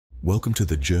Welcome to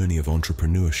the journey of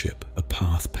entrepreneurship, a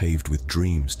path paved with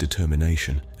dreams,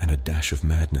 determination, and a dash of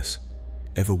madness.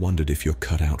 Ever wondered if you're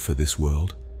cut out for this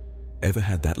world? Ever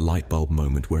had that light bulb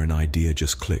moment where an idea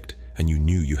just clicked and you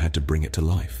knew you had to bring it to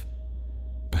life?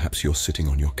 Perhaps you're sitting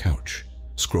on your couch,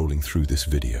 scrolling through this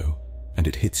video, and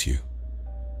it hits you.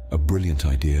 A brilliant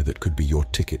idea that could be your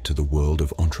ticket to the world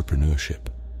of entrepreneurship.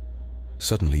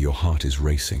 Suddenly your heart is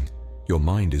racing, your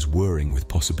mind is whirring with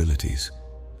possibilities,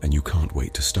 and you can't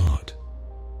wait to start.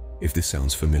 If this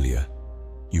sounds familiar,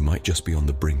 you might just be on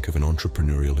the brink of an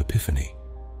entrepreneurial epiphany,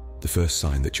 the first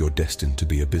sign that you're destined to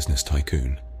be a business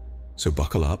tycoon. So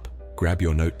buckle up, grab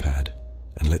your notepad,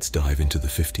 and let's dive into the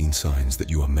 15 signs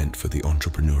that you are meant for the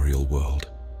entrepreneurial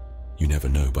world. You never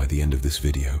know, by the end of this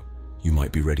video, you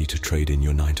might be ready to trade in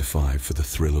your 9-to-5 for the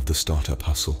thrill of the startup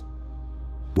hustle.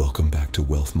 Welcome back to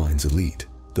Wealth Minds Elite,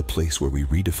 the place where we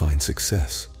redefine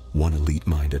success, one elite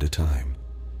mind at a time.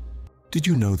 Did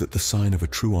you know that the sign of a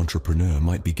true entrepreneur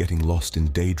might be getting lost in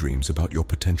daydreams about your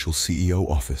potential CEO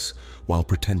office while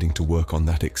pretending to work on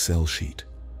that Excel sheet?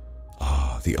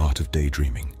 Ah, the art of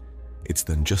daydreaming. It's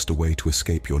then just a way to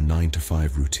escape your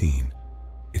 9-to-5 routine.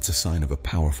 It's a sign of a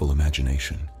powerful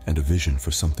imagination and a vision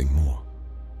for something more.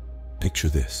 Picture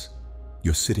this.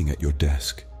 You're sitting at your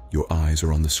desk, your eyes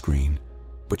are on the screen,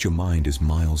 but your mind is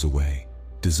miles away,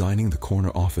 designing the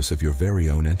corner office of your very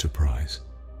own enterprise.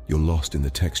 You're lost in the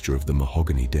texture of the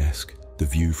mahogany desk, the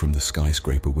view from the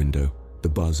skyscraper window, the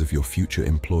buzz of your future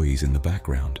employees in the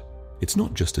background. It's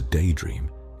not just a daydream,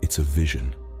 it's a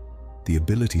vision. The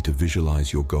ability to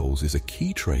visualize your goals is a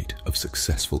key trait of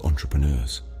successful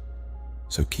entrepreneurs.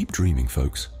 So keep dreaming,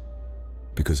 folks.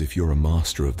 Because if you're a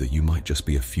master of the, you might just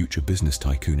be a future business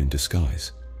tycoon in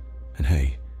disguise. And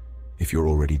hey, if you're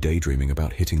already daydreaming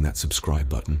about hitting that subscribe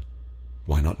button,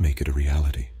 why not make it a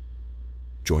reality?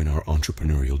 Join our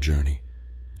entrepreneurial journey,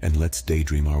 and let's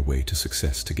daydream our way to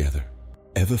success together.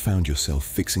 Ever found yourself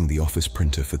fixing the office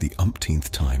printer for the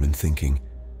umpteenth time and thinking,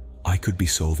 I could be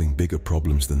solving bigger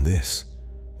problems than this?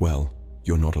 Well,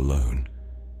 you're not alone.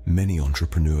 Many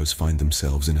entrepreneurs find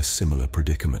themselves in a similar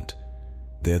predicament.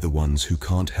 They're the ones who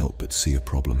can't help but see a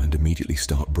problem and immediately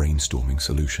start brainstorming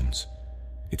solutions.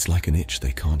 It's like an itch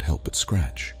they can't help but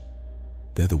scratch.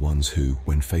 They're the ones who,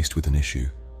 when faced with an issue,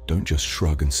 don't just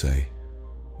shrug and say,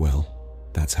 well,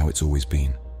 that's how it's always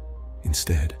been.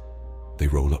 Instead, they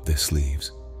roll up their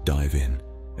sleeves, dive in,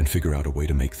 and figure out a way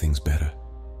to make things better.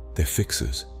 They're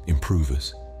fixers,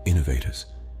 improvers, innovators.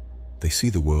 They see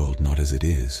the world not as it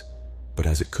is, but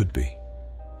as it could be.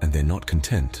 And they're not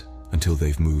content until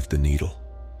they've moved the needle,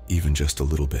 even just a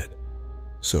little bit.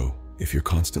 So, if you're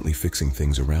constantly fixing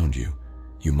things around you,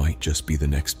 you might just be the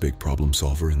next big problem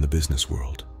solver in the business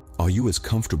world. Are you as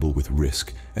comfortable with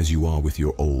risk as you are with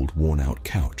your old, worn-out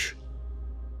couch?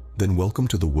 Then welcome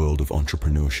to the world of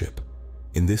entrepreneurship.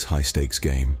 In this high-stakes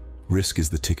game, risk is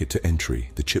the ticket to entry,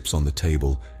 the chips on the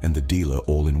table, and the dealer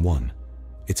all in one.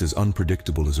 It's as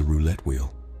unpredictable as a roulette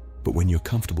wheel. But when you're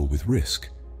comfortable with risk,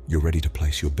 you're ready to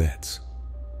place your bets.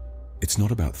 It's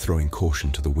not about throwing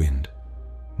caution to the wind.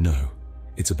 No,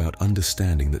 it's about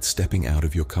understanding that stepping out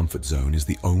of your comfort zone is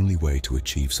the only way to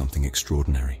achieve something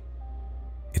extraordinary.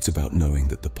 It's about knowing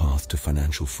that the path to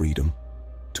financial freedom,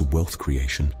 to wealth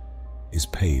creation, is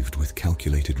paved with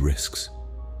calculated risks.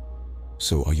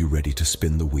 So are you ready to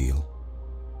spin the wheel?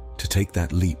 To take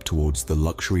that leap towards the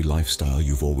luxury lifestyle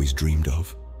you've always dreamed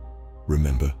of?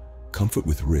 Remember, comfort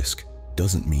with risk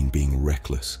doesn't mean being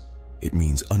reckless. It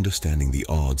means understanding the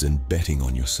odds and betting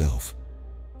on yourself.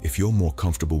 If you're more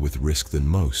comfortable with risk than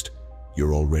most,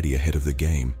 you're already ahead of the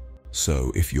game.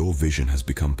 So if your vision has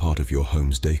become part of your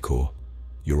home's decor,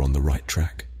 you're on the right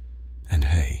track. And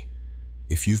hey,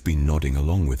 if you've been nodding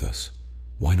along with us,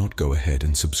 why not go ahead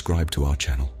and subscribe to our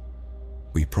channel?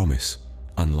 We promise,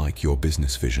 unlike your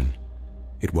business vision,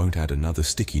 it won't add another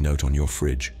sticky note on your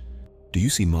fridge. Do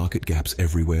you see market gaps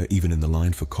everywhere, even in the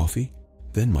line for coffee?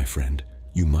 Then, my friend,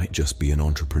 you might just be an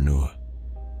entrepreneur.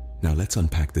 Now let's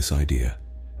unpack this idea.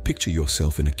 Picture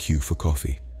yourself in a queue for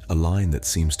coffee, a line that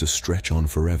seems to stretch on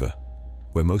forever.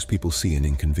 Where most people see an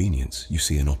inconvenience, you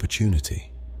see an opportunity.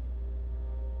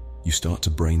 You start to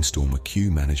brainstorm a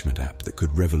queue management app that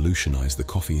could revolutionize the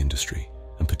coffee industry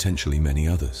and potentially many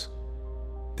others.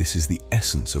 This is the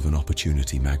essence of an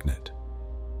opportunity magnet.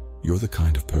 You're the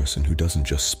kind of person who doesn't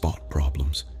just spot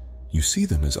problems. You see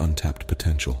them as untapped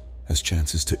potential, as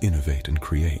chances to innovate and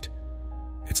create.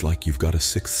 It's like you've got a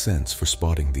sixth sense for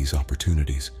spotting these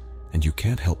opportunities, and you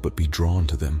can't help but be drawn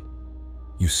to them.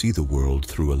 You see the world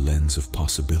through a lens of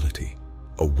possibility,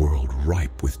 a world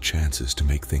ripe with chances to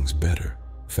make things better,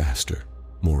 faster,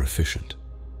 more efficient.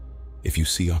 If you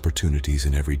see opportunities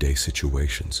in everyday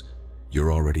situations,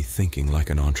 You're already thinking like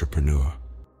an entrepreneur.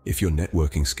 If your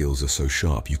networking skills are so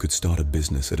sharp you could start a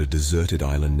business at a deserted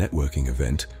island networking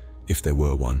event, if there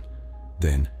were one,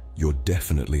 then you're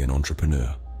definitely an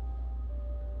entrepreneur.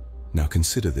 Now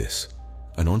consider this.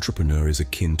 An entrepreneur is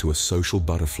akin to a social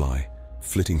butterfly,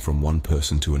 flitting from one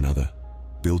person to another,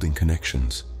 building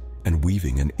connections, and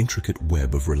weaving an intricate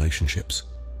web of relationships.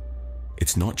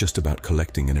 It's not just about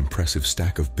collecting an impressive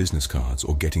stack of business cards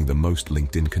or getting the most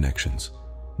LinkedIn connections.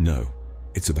 No,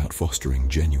 it's about fostering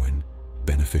genuine,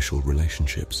 beneficial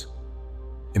relationships.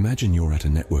 Imagine you're at a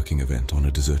networking event on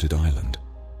a deserted island.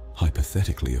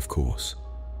 Hypothetically, of course.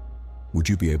 Would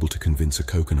you be able to convince a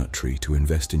coconut tree to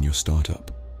invest in your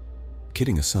startup?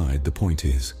 Kidding aside, the point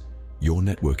is, your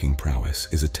networking prowess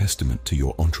is a testament to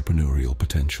your entrepreneurial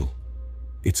potential.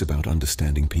 It's about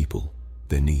understanding people,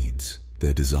 their needs,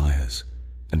 their desires,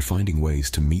 and finding ways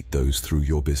to meet those through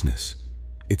your business.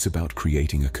 It's about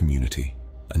creating a community,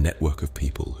 a network of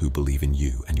people who believe in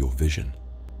you and your vision.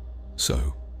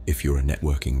 So, if you're a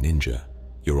networking ninja,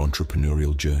 your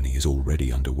entrepreneurial journey is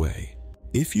already underway.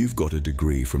 If you've got a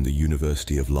degree from the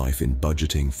University of Life in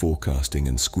budgeting, forecasting,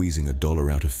 and squeezing a dollar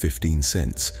out of 15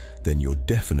 cents, then you're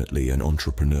definitely an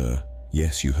entrepreneur.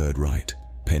 Yes, you heard right.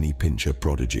 Penny pincher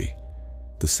prodigy.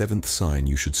 The seventh sign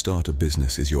you should start a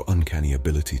business is your uncanny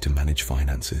ability to manage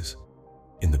finances.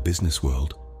 In the business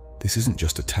world, this isn't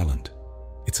just a talent.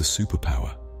 It's a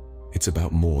superpower. It's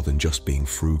about more than just being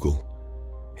frugal.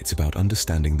 It's about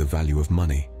understanding the value of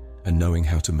money and knowing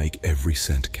how to make every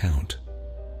cent count.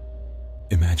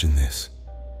 Imagine this.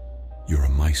 You're a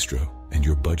maestro and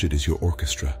your budget is your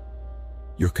orchestra.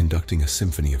 You're conducting a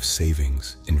symphony of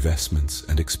savings, investments,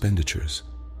 and expenditures,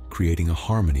 creating a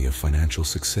harmony of financial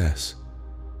success.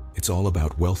 It's all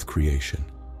about wealth creation,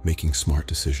 making smart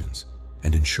decisions,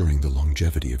 and ensuring the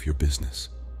longevity of your business.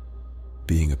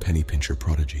 Being a penny pincher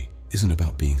prodigy isn't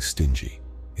about being stingy.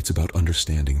 It's about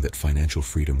understanding that financial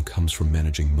freedom comes from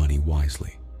managing money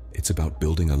wisely. It's about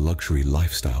building a luxury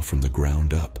lifestyle from the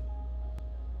ground up.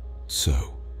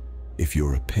 So, if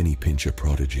you're a penny pincher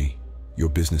prodigy, your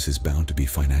business is bound to be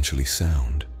financially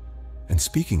sound. And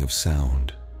speaking of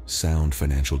sound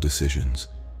financial decisions,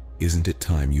 isn't it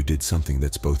time you did something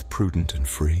that's both prudent and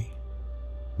free?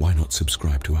 Why not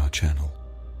subscribe to our channel?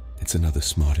 It's another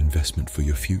smart investment for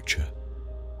your future.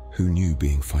 Who knew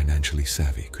being financially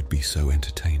savvy could be so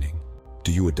entertaining?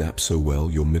 Do you adapt so well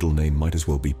your middle name might as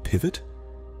well be Pivot?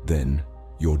 Then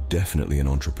you're definitely an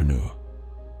entrepreneur.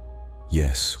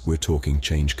 Yes, we're talking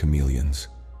change chameleons.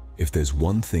 If there's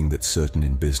one thing that's certain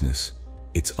in business,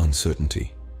 it's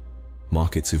uncertainty.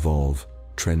 Markets evolve,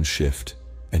 trends shift,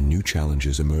 and new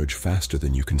challenges emerge faster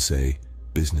than you can say,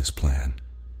 business plan.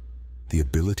 The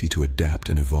ability to adapt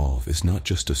and evolve is not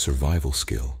just a survival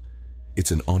skill,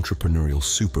 it's an entrepreneurial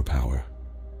superpower.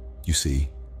 You see,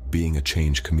 being a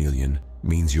change chameleon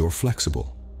means you're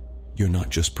flexible. You're not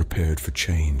just prepared for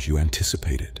change, you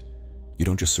anticipate it. You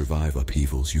don't just survive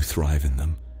upheavals, you thrive in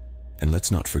them. And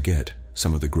let's not forget,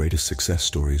 some of the greatest success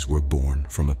stories were born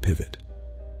from a pivot.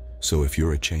 So if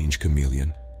you're a change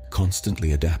chameleon,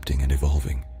 constantly adapting and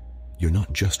evolving, you're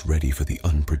not just ready for the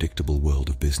unpredictable world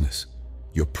of business,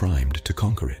 you're primed to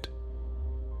conquer it.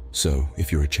 So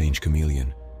if you're a change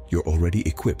chameleon, you're already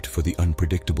equipped for the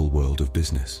unpredictable world of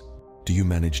business. Do you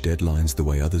manage deadlines the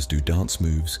way others do dance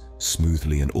moves,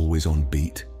 smoothly and always on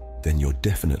beat? Then you're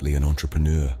definitely an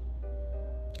entrepreneur.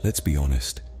 Let's be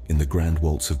honest, in the grand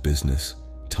waltz of business,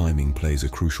 timing plays a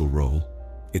crucial role.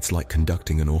 It's like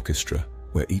conducting an orchestra,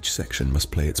 where each section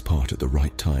must play its part at the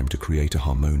right time to create a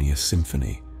harmonious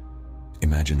symphony.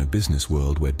 Imagine a business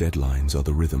world where deadlines are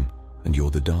the rhythm, and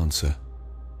you're the dancer.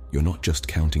 You're not just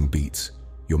counting beats,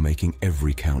 you're making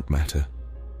every count matter.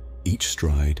 Each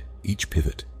stride, each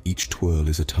pivot, each twirl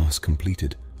is a task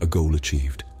completed, a goal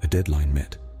achieved, a deadline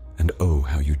met, and oh,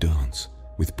 how you dance,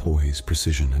 with poise,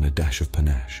 precision, and a dash of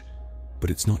panache. But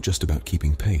it's not just about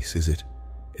keeping pace, is it?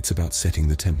 It's about setting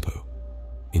the tempo.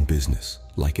 In business,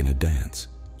 like in a dance,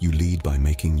 you lead by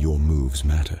making your moves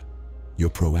matter. You're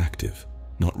proactive,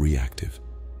 not reactive.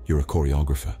 You're a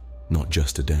choreographer, not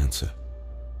just a dancer.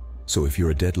 So if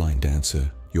you're a deadline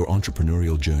dancer, your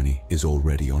entrepreneurial journey is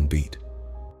already on beat.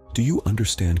 Do you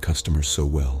understand customers so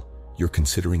well, you're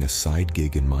considering a side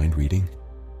gig in mind reading?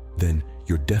 Then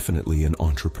you're definitely an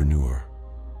entrepreneur.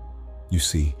 You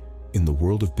see, in the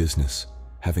world of business,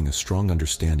 having a strong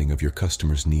understanding of your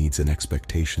customers' needs and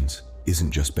expectations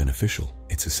isn't just beneficial,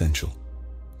 it's essential.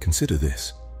 Consider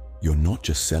this, you're not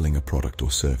just selling a product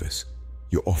or service,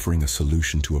 you're offering a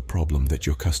solution to a problem that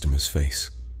your customers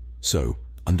face. So,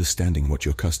 understanding what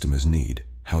your customers need,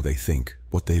 how they think,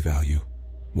 what they value,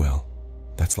 well,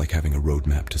 that's like having a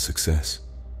roadmap to success.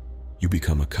 You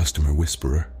become a customer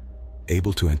whisperer,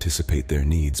 able to anticipate their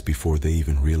needs before they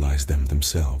even realize them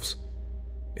themselves.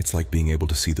 It's like being able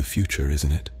to see the future,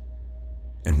 isn't it?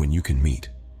 And when you can meet,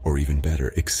 or even better,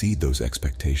 exceed those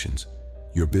expectations,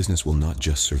 your business will not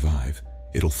just survive,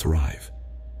 it'll thrive.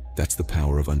 That's the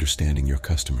power of understanding your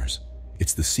customers.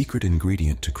 It's the secret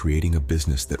ingredient to creating a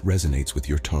business that resonates with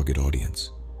your target audience.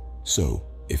 So,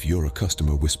 if you're a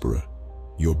customer whisperer,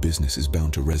 your business is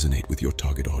bound to resonate with your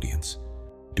target audience.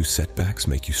 Do setbacks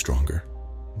make you stronger?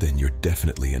 Then you're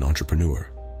definitely an entrepreneur.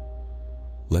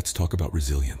 Let's talk about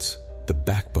resilience, the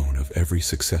backbone of every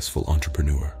successful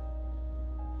entrepreneur.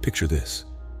 Picture this.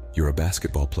 You're a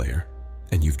basketball player,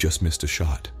 and you've just missed a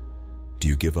shot. Do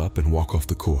you give up and walk off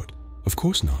the court? Of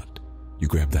course not. You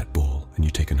grab that ball and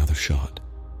you take another shot.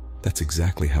 That's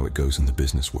exactly how it goes in the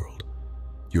business world.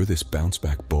 You're this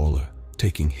bounce-back baller,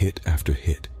 taking hit after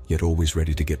hit, yet always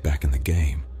ready to get back in the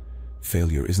game.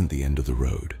 Failure isn't the end of the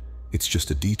road. It's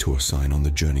just a detour sign on the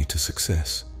journey to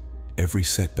success. Every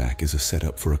setback is a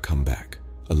setup for a comeback,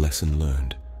 a lesson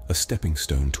learned, a stepping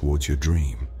stone towards your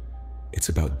dream. It's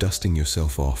about dusting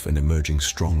yourself off and emerging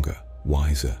stronger,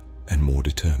 wiser, and more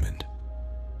determined.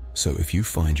 So if you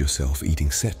find yourself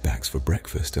eating setbacks for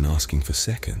breakfast and asking for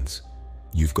seconds,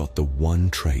 you've got the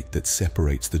one trait that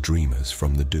separates the dreamers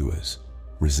from the doers: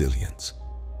 resilience.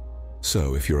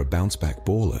 So if you're a bounce-back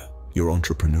baller, your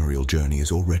entrepreneurial journey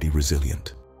is already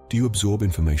resilient. Do you absorb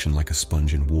information like a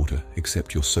sponge in water,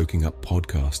 except you're soaking up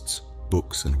podcasts,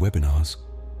 books, and webinars?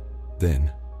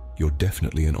 Then you're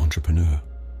definitely an entrepreneur.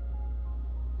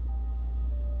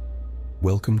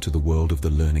 Welcome to the world of the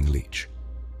learning leech,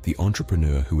 the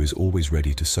entrepreneur who is always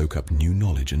ready to soak up new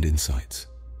knowledge and insights.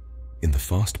 In the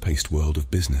fast-paced world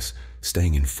of business,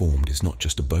 staying informed is not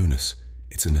just a bonus,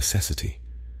 it's a necessity.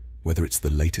 Whether it's the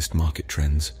latest market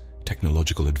trends,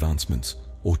 technological advancements,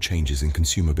 or changes in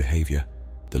consumer behavior,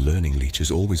 the learning leech is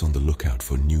always on the lookout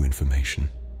for new information.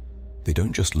 They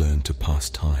don't just learn to pass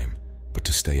time, but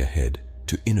to stay ahead,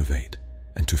 to innovate,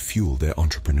 and to fuel their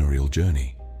entrepreneurial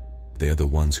journey. They are the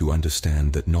ones who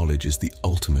understand that knowledge is the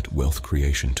ultimate wealth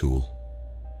creation tool.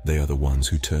 They are the ones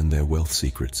who turn their wealth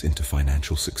secrets into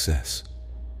financial success.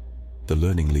 The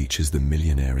learning leech is the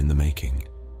millionaire in the making,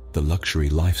 the luxury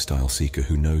lifestyle seeker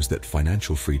who knows that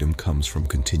financial freedom comes from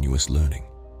continuous learning.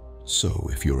 So,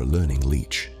 if you're a learning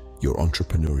leech, your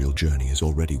entrepreneurial journey is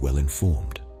already well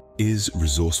informed. Is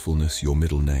resourcefulness your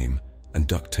middle name and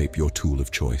duct tape your tool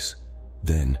of choice?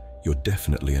 Then you're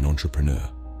definitely an entrepreneur.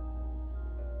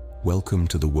 Welcome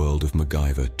to the world of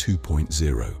MacGyver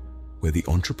 2.0, where the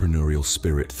entrepreneurial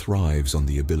spirit thrives on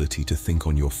the ability to think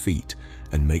on your feet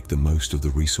and make the most of the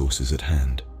resources at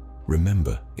hand.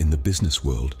 Remember, in the business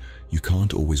world, you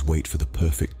can't always wait for the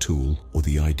perfect tool or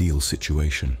the ideal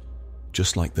situation.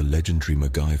 Just like the legendary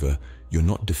MacGyver, you're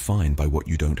not defined by what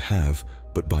you don't have,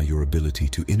 but by your ability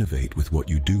to innovate with what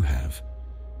you do have.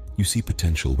 You see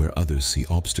potential where others see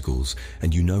obstacles,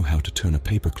 and you know how to turn a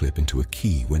paperclip into a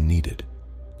key when needed.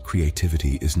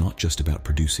 Creativity is not just about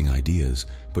producing ideas,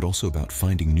 but also about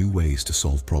finding new ways to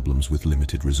solve problems with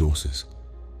limited resources.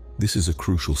 This is a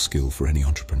crucial skill for any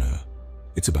entrepreneur.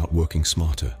 It's about working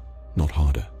smarter, not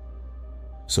harder.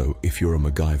 So if you're a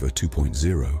MacGyver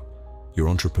 2.0, your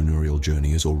entrepreneurial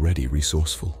journey is already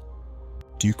resourceful.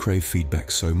 Do you crave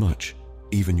feedback so much,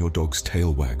 even your dog's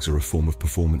tail wags are a form of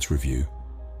performance review?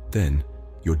 Then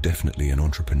you're definitely an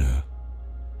entrepreneur.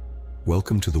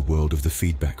 Welcome to the world of the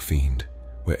feedback fiend,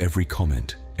 where every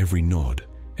comment, every nod,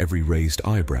 every raised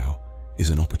eyebrow is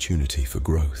an opportunity for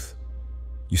growth.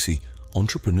 You see,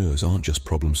 entrepreneurs aren't just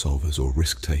problem solvers or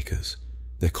risk takers.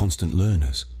 They're constant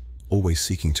learners, always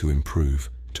seeking to improve,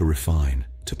 to refine,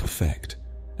 to perfect.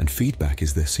 And feedback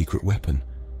is their secret weapon.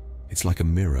 It's like a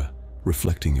mirror,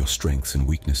 reflecting your strengths and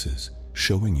weaknesses,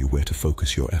 showing you where to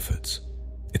focus your efforts.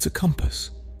 It's a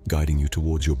compass, guiding you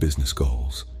towards your business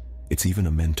goals. It's even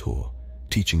a mentor,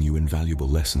 teaching you invaluable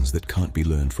lessons that can't be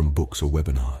learned from books or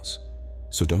webinars.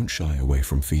 So don't shy away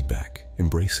from feedback.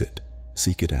 Embrace it,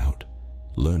 seek it out,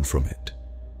 learn from it.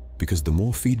 Because the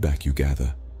more feedback you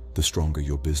gather, the stronger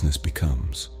your business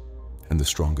becomes. And the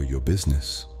stronger your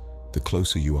business, the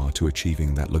closer you are to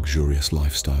achieving that luxurious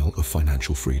lifestyle of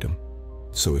financial freedom.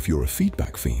 So if you're a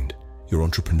feedback fiend, your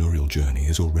entrepreneurial journey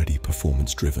is already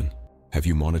performance-driven. Have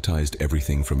you monetized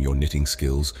everything from your knitting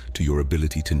skills to your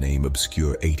ability to name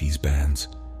obscure 80s bands?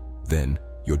 Then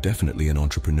you're definitely an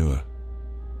entrepreneur.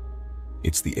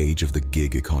 It's the age of the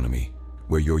gig economy,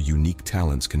 where your unique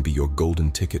talents can be your golden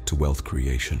ticket to wealth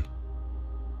creation.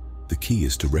 The key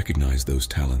is to recognize those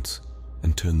talents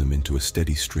and turn them into a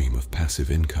steady stream of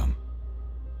passive income.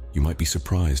 You might be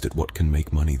surprised at what can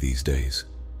make money these days.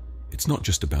 It's not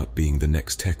just about being the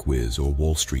next tech whiz or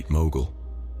Wall Street mogul.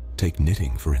 Take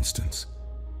knitting, for instance.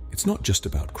 It's not just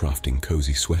about crafting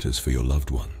cozy sweaters for your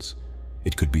loved ones.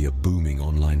 It could be a booming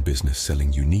online business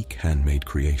selling unique handmade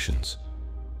creations.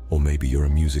 Or maybe you're a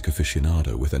music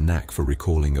aficionado with a knack for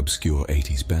recalling obscure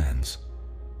 80s bands.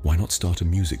 Why not start a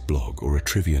music blog or a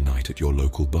trivia night at your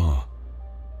local bar?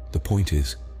 The point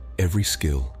is, every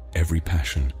skill, every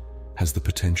passion has the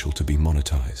potential to be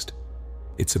monetized.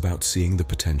 It's about seeing the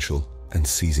potential and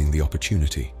seizing the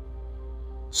opportunity.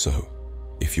 So,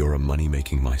 if you're a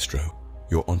money-making maestro,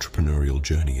 your entrepreneurial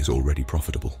journey is already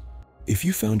profitable. If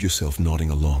you found yourself nodding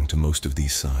along to most of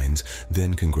these signs,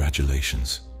 then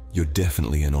congratulations. You're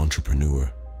definitely an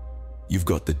entrepreneur. You've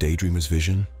got the daydreamer's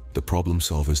vision, the problem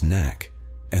solver's knack,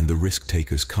 and the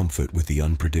risk-taker's comfort with the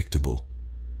unpredictable.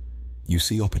 You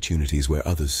see opportunities where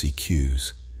others see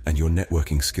cues, and your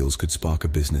networking skills could spark a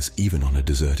business even on a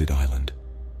deserted island.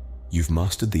 You've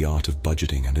mastered the art of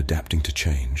budgeting and adapting to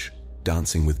change,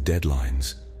 dancing with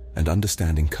deadlines, and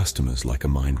understanding customers like a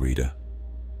mind reader.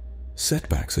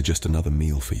 Setbacks are just another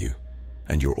meal for you,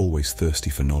 and you're always thirsty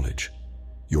for knowledge.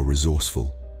 You're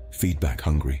resourceful, feedback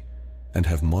hungry, and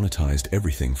have monetized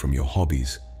everything from your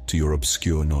hobbies to your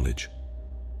obscure knowledge.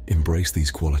 Embrace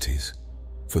these qualities,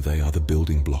 for they are the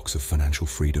building blocks of financial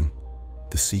freedom,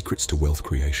 the secrets to wealth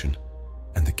creation,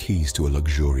 and the keys to a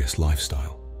luxurious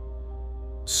lifestyle.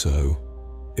 So,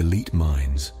 elite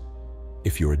minds,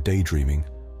 if you're a daydreaming,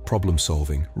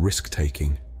 problem-solving,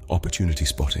 risk-taking, opportunity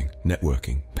spotting,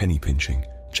 networking, penny pinching,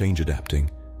 change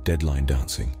adapting, deadline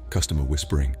dancing, customer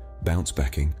whispering, bounce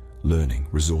backing, learning,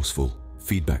 resourceful,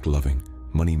 feedback loving,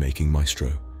 money-making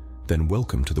maestro, then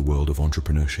welcome to the world of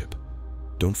entrepreneurship.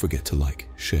 Don't forget to like,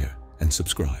 share, and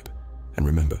subscribe. And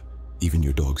remember, even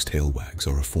your dog's tail wags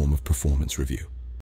are a form of performance review.